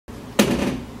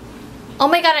Oh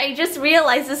my god, I just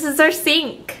realized this is our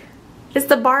sink. It's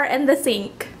the bar and the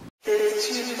sink.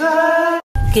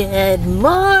 Good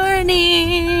morning!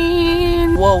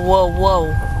 Whoa, whoa,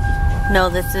 whoa.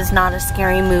 No, this is not a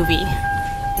scary movie.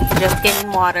 Just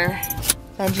getting water.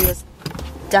 Benji is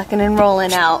ducking and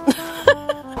rolling out.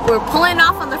 We're pulling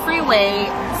off on the freeway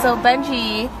so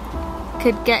Benji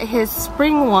could get his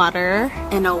spring water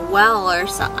in a well or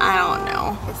something. I don't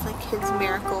know. It's like his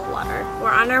miracle water. We're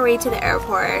on our way to the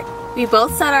airport. We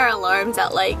both set our alarms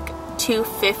at like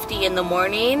 2:50 in the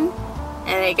morning.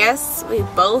 And I guess we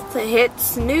both hit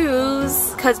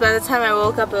snooze. Because by the time I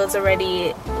woke up, it was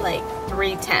already like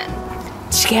 3:10.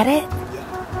 Did you get it?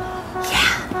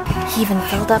 Yeah. He even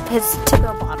filled up his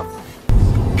to-go bottle.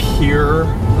 Pure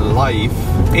life.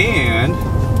 And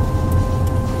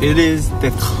it is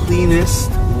the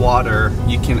cleanest water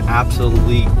you can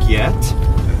absolutely get.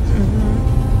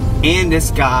 And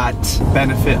it's got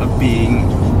benefit of being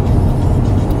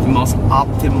the most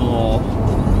optimal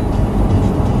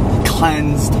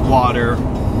cleansed water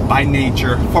by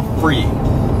nature for free.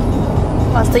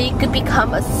 So you could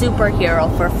become a superhero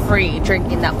for free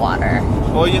drinking that water.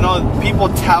 Well, you know, people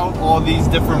tout all these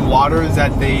different waters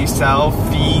that they sell.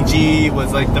 Fiji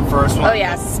was like the first one. Oh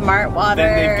yeah, smart water.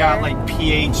 Then they've got like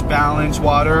pH balanced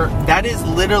water. That is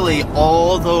literally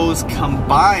all those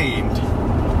combined.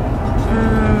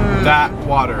 That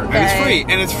water. And it's free.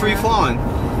 And it's free flowing.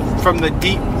 From the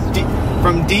deep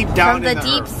down from the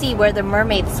deep sea where the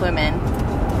mermaids swim in.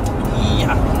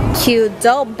 Yeah.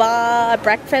 Qdoba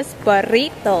breakfast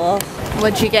burrito.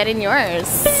 What'd you get in yours?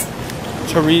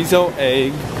 Chorizo,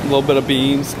 egg, a little bit of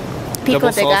beans,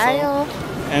 Pico de gallo,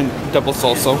 and double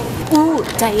salsa. Ooh,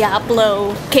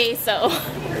 Diablo queso.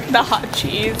 The hot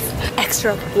cheese.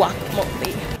 Extra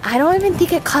guacamole. I don't even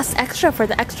think it costs extra for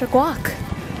the extra guac.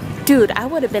 Dude, I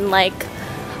would have been like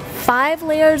 5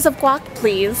 layers of guac,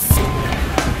 please.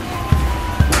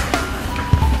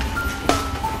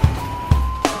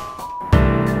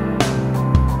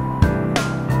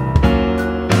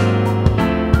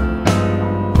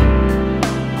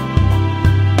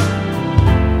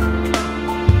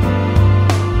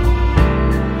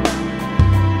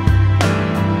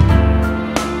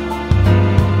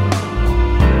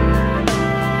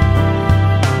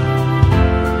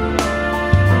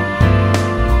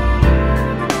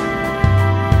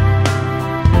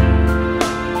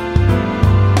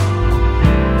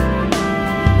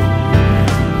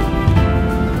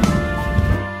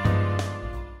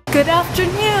 Good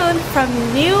afternoon from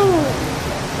Newark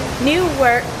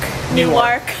in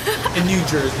New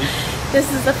Jersey. This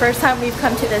is the first time we've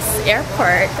come to this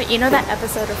airport. But you know that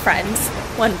episode of Friends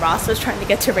when Ross was trying to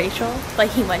get to Rachel, but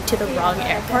he went to the wrong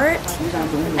airport?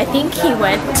 I think he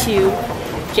went to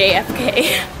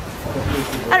JFK.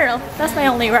 I don't know, that's my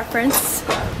only reference.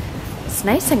 It's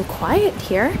nice and quiet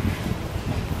here.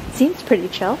 Seems pretty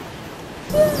chill.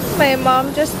 My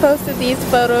mom just posted these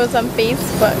photos on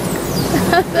Facebook.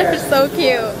 They're so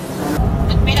cute.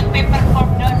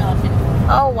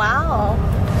 Oh wow.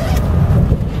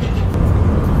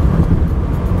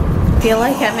 I feel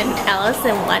like I'm in Alice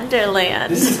in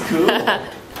Wonderland. This is cool.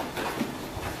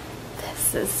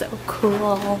 This is so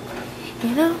cool.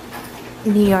 You know,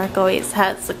 New York always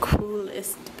has the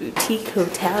coolest boutique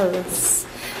hotels.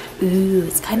 Ooh,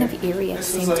 it's kind of eerie at the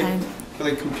same time.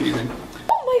 Really confusing.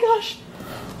 Oh my gosh.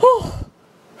 Oh.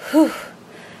 Whew.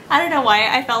 I don't know why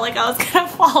I felt like I was gonna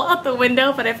fall out the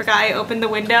window, but I forgot I opened the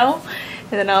window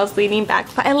and then I was leaning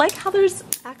back. But I like how there's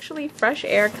actually fresh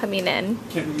air coming in.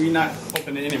 Can we not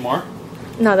open it anymore?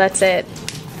 No, that's it.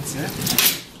 That's it?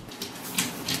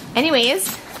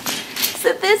 Anyways,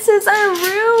 so this is our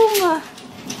room.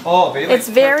 Oh, it's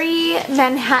very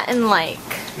Manhattan-like.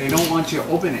 They don't want you to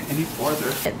open it any farther.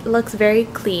 It looks very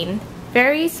clean.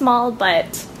 Very small,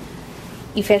 but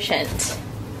efficient.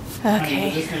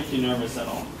 Okay. Does this make you nervous at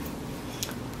all?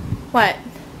 What?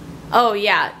 Oh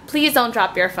yeah, please don't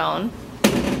drop your phone.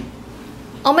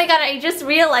 Oh my god, I just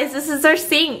realized this is our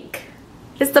sink.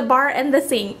 It's the bar and the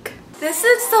sink. This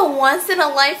is the once in a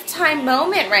lifetime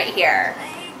moment right here.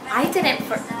 I didn't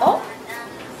oh,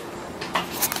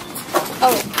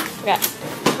 forgot.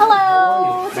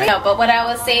 Hello! No, but what I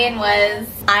was saying was,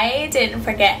 I didn't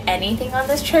forget anything on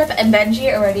this trip and Benji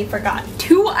already forgot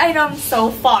 2 items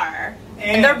so far.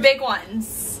 And they're big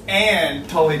ones. And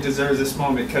totally deserves this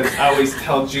moment because I always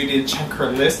tell Judy to check her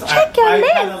list. I've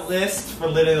had a list for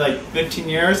literally like 15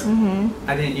 years.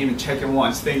 I didn't even check it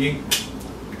once, thinking,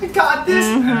 I got this.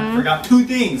 And I forgot 2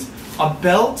 things. A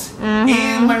belt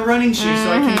and my running shoes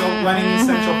so I can go running in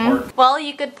Central Park. Well,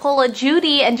 you could pull a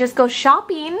Judy and just go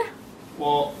shopping.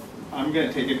 Well, I'm going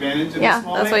to take advantage of this moment.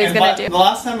 Yeah, that's what he's going to do. The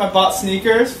last time I bought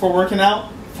sneakers for working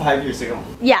out, 5 years ago.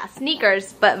 Yeah,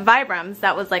 sneakers, but Vibrams,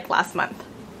 that was like last month.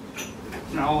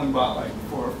 And I only bought like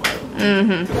 4 or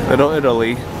 5. Little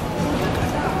Italy.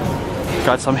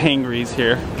 Got some hangries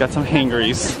here. Got some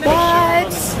hangries.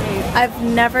 What? I've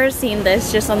never seen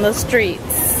this just on the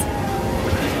streets.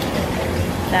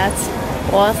 That's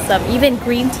awesome. Even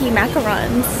green tea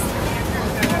macarons.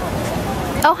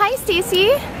 Oh, hi,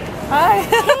 Stacy. Hi.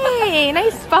 Hey,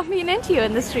 nice bumping into you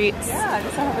in the streets. Yeah, I'm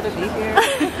just so happy to be here.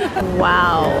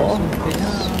 Wow.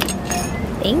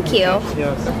 Thank you.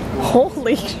 Yes.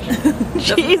 Holy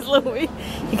jeez, Louie.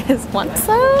 You guys want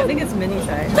some? I think it's mini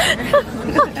size.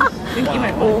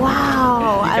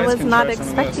 Wow, I was can not try some of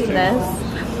expecting those,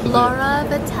 this. Laura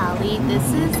Vitale, this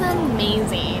is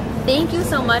amazing. Thank you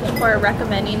so much for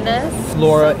recommending this.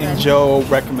 Laura So and good. Joe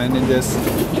recommended this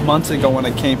months ago when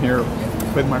I came here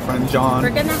with my friend John.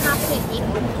 We're gonna have to eat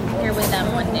here with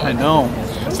them one day. I know.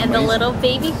 And the little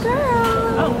baby girl.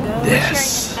 Oh, good.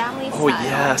 Yes. Family Oh style.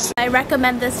 yes. I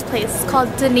recommend this place. It's called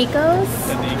Danico's.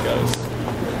 The Nikos.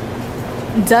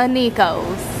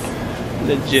 Danico's.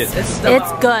 Legit. It's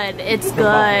good. It's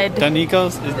good. The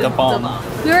Nikos is the bomb.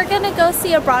 We were gonna go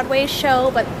see a Broadway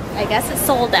show, but I guess it's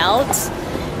sold out.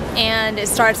 And it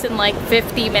starts in like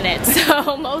 50 minutes,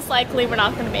 so most likely we're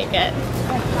not gonna make it.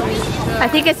 I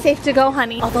think it's safe to go,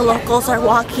 honey. All the locals are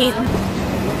walking.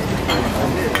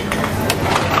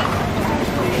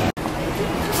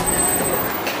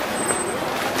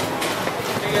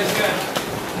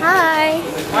 Hi.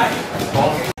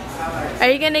 Are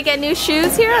you gonna get new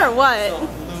shoes here or what?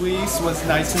 Luis was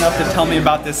nice enough to tell me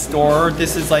about this store.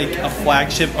 This is like a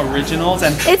flagship originals,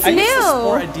 and It's I used to new.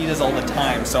 store Adidas all the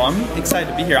time, so I'm excited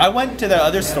to be here. I went to the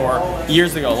other store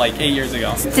years ago, like 8 years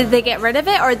ago. Did they get rid of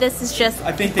it or this is just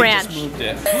I think they branch? just moved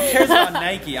it. Who cares about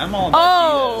Nike? I'm all about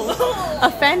Adidas. Oh,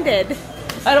 offended.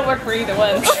 I don't work for either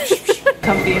one.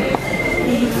 Comfy.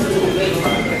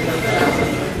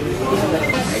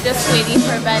 We're just waiting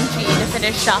for Benji to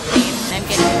finish shopping. I'm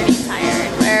getting pretty tired.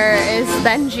 Where is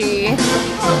Benji?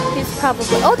 He's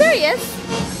probably... Oh, there he is!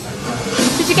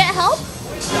 Did you get help?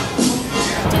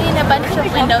 Doing a bunch of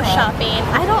window shopping.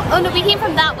 I don't... Oh, no, we came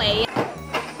from that way.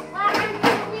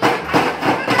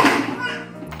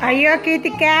 Are you a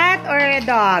kitty cat or a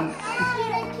dog?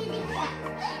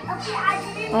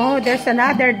 Oh, there's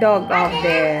another dog out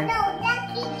there.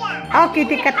 Oh,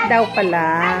 kitty cat daw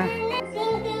pala.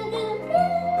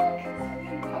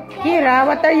 Kira,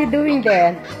 what are you doing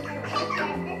there?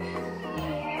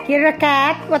 Kira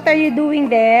cat, what are you doing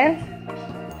there?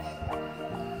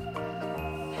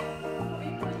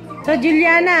 So,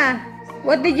 Juliana,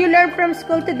 what did you learn from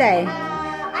school today?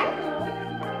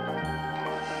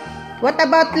 What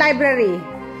about library?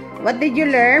 What did you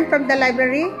learn from the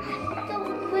library?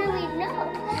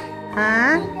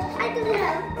 Huh?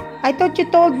 I thought you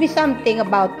told me something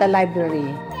about the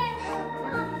library.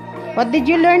 What did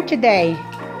you learn today?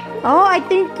 Oh, I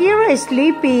think Kira is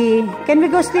sleepy. Can we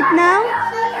go sleep now?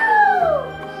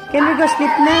 Can we go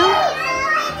sleep now?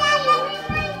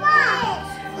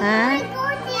 Huh?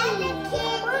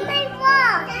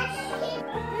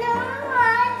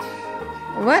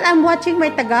 Well, I'm watching my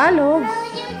Tagalog.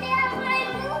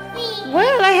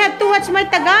 Well, I have to watch my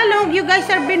Tagalog. You guys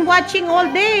have been watching all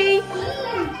day.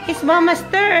 It's Mama's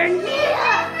turn.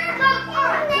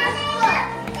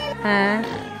 Huh?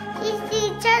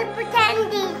 Teacher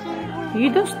pretending.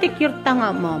 You don't stick your tongue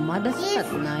out, Mama. That's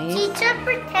not nice. Teacher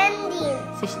pretending.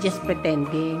 She's just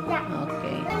pretending.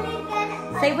 Okay.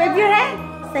 Say, wave your hand.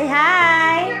 Say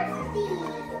hi.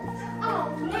 Oh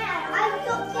man, I'm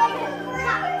so sorry.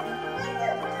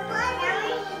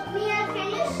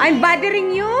 I'm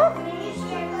bothering you?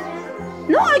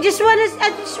 No, I just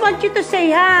want you to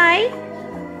say hi.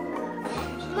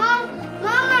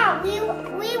 Mama, we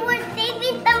were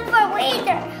saving some for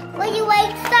later. Will you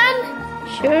like some?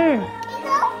 Sure.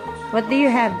 What do you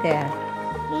have there?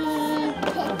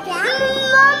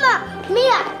 Mama,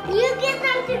 Mia, you get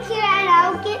some to Kira and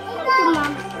I'll get some to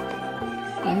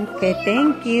Mom. Okay,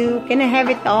 thank you. Can I have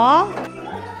it all?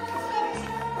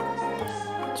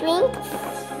 Drink?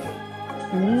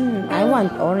 I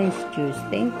want orange juice.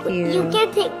 Thank you. You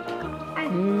can take.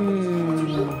 Mmm.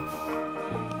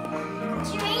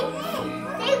 Drink?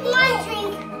 Take one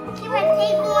drink. Kira,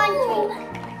 take one drink.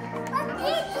 Look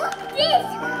this, look this.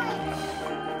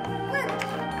 Look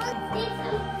this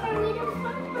for me to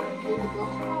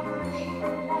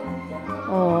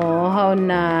Oh, how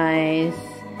nice.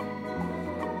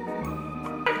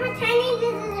 I'm pretending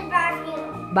this is a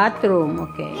bathroom. Bathroom,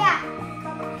 okay. Yeah.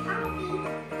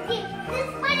 This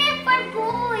one is for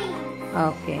boys.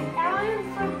 Okay. That one is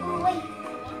for boys.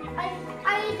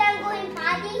 Are you done going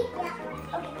potty?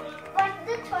 Yeah. Okay. What's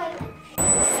the toilet?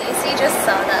 Stacey just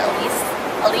saw the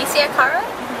Alicia Cara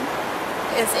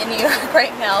is in New York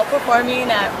right now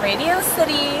performing at Radio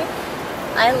City.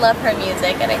 I love her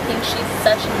music and I think she's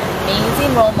such an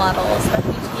amazing role model,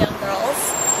 especially to young girls.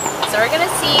 So we're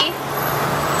gonna see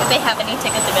if they have any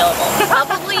tickets available.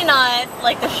 Probably not,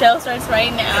 like the show starts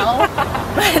right now,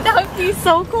 but that would be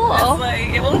so cool. It's like,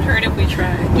 it won't hurt if we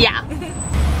try. Yeah.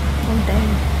 Oh dang.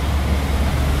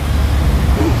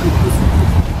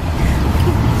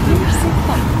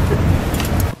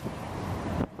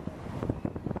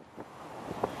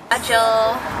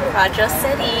 Rajo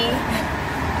City.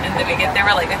 And then we get there,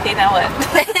 we're like, okay, now what?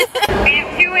 We have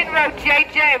two in row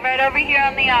JJ right over here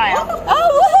on the aisle.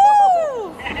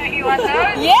 Oh, woohoo! You want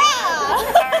those? Yeah!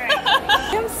 Alright.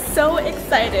 I'm so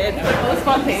excited. The most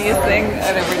spontaneous thing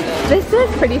I've ever done. This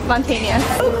is pretty spontaneous.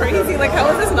 So crazy, like how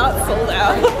is this not sold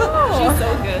out? She's so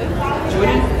good.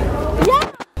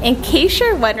 Yeah! In case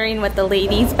you're wondering what the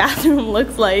ladies' bathroom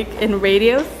looks like in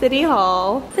Radio City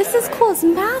Hall, this is cool, it's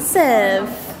massive.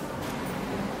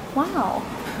 Wow.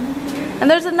 And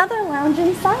there's another lounge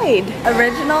inside.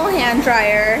 Original hand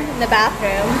dryer in the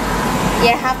bathroom.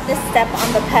 You have to step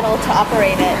on the pedal to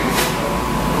operate it.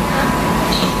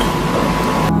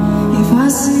 If I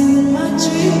see in my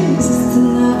dreams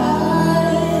tonight,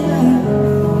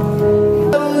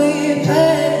 we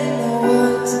play in the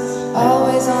woods,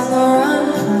 always on the run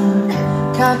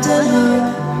from Captain Hook.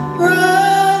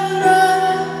 Run,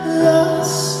 run,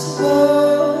 lost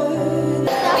boy.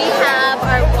 We have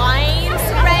our wines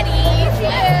ready.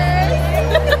 Cheers!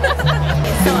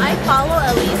 So I follow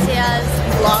Alicia's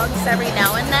vlogs every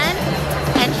now and then,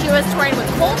 and she was touring with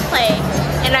Coldplay,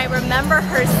 and I remember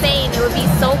her saying it would be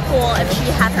so cool if she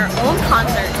had her own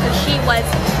concert, because she was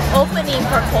opening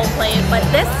for Coldplay, but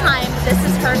this time this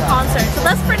is her concert, so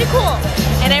that's pretty cool.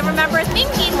 And I remember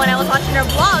thinking when I was watching her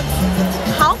vlogs,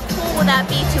 how cool would that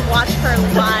be to watch her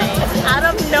live? Out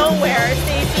of nowhere,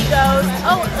 Stacey goes,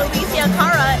 oh, Alicia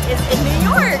Cara is in New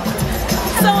York.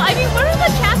 So I mean, what are the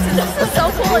chances? This is so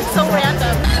cool and so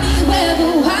random.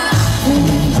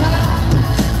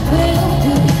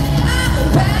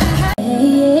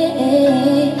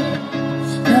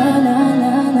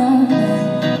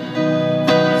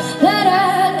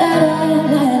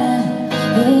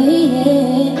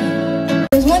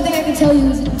 There's one thing I can tell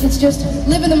you, is it's just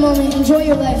live in the moment, enjoy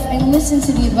your life, and listen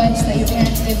to the advice that your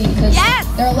parents give you, because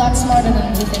they're a lot smarter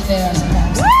than we think they are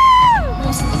sometimes.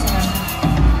 Most of the time.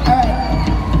 Alright.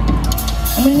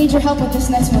 I'm gonna need your help with this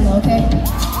next one though, okay? You're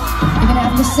gonna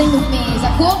have to sing with me. Is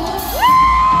that cool?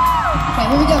 Okay,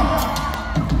 here we go.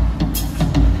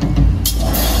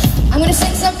 I'm gonna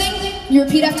sing something, you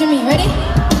repeat after me. Ready?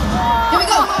 Here we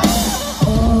go.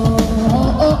 Oh,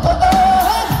 oh, oh, oh, oh.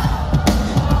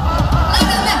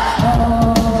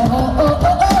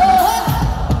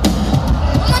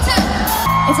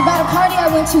 It's about a party I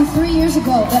went to 3 years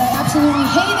ago that I absolutely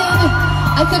hated.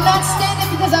 I could not stand it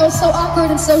because I was so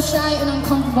awkward and so shy and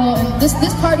uncomfortable. And this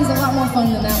party's a lot more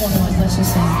fun than that one was, let's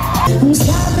just say. I'm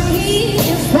sorry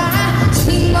if I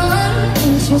seem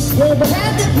uninterested, but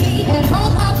had to be at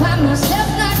home all by myself,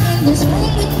 not in this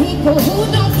room with people who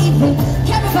don't even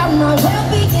care about my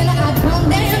well-being. I don't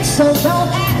dance, so don't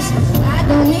ask. I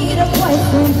don't need a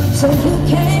boyfriend, so you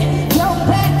can't go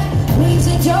back. Please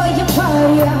enjoy your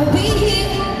party, I'll be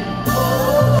here.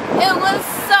 It was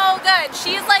so good.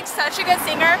 She's like such a good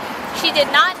singer. She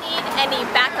did not need any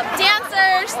backup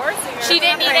dancers. Or singers. She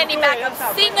didn't need any backup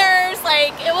singers.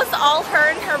 Like, it was all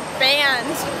her and her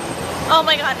band. Oh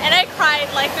my god. And I cried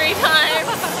like 3 times.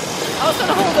 I was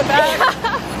gonna hold it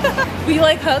back. We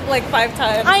like hugged like 5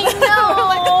 times. I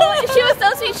know. She was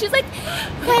so sweet. She's like,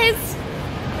 guys,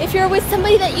 if you're with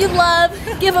somebody that you love,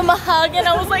 give them a hug. And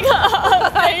I was like,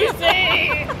 oh,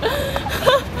 Stacey.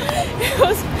 It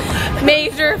was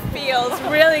major feels,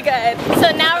 really good.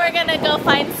 So now we're gonna go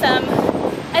find some,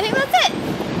 I think that's it.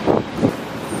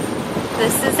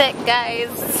 This is it, guys.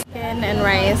 Chicken and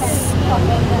rice.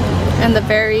 And the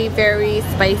very, very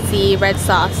spicy red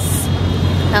sauce.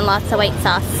 And lots of white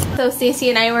sauce. So Stacey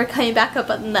and I were coming back up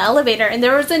in the elevator, and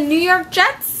there was a New York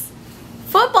Jets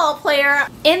football player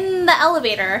in the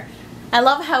elevator. I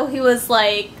love how he was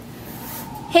like,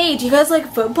 hey, do you guys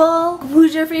like football?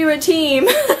 Who's your favorite team?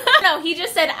 No, he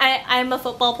just said, I'm a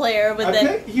football player with I it.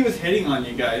 think he was hitting on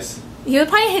you guys. He was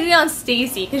probably hitting on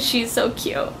Stacey because she's so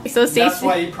cute. So Stacey, That's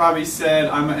why he probably said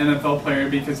I'm an NFL player,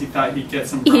 because he thought he'd get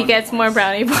some brownie he gets points. more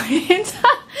brownie points.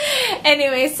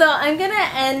 Anyway, so I'm gonna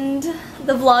end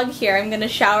the vlog here. I'm gonna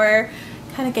shower,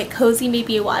 kind of get cozy,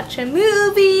 maybe watch a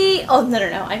movie. Oh,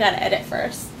 no, I gotta edit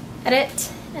first. Edit,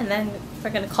 and then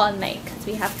we're gonna call it night because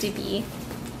we have to be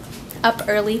up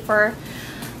early for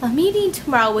a meeting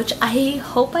tomorrow, which I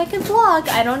hope I can vlog.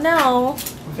 I don't know.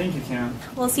 I think you can.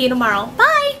 We'll see you tomorrow.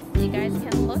 Bye! You guys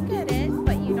can look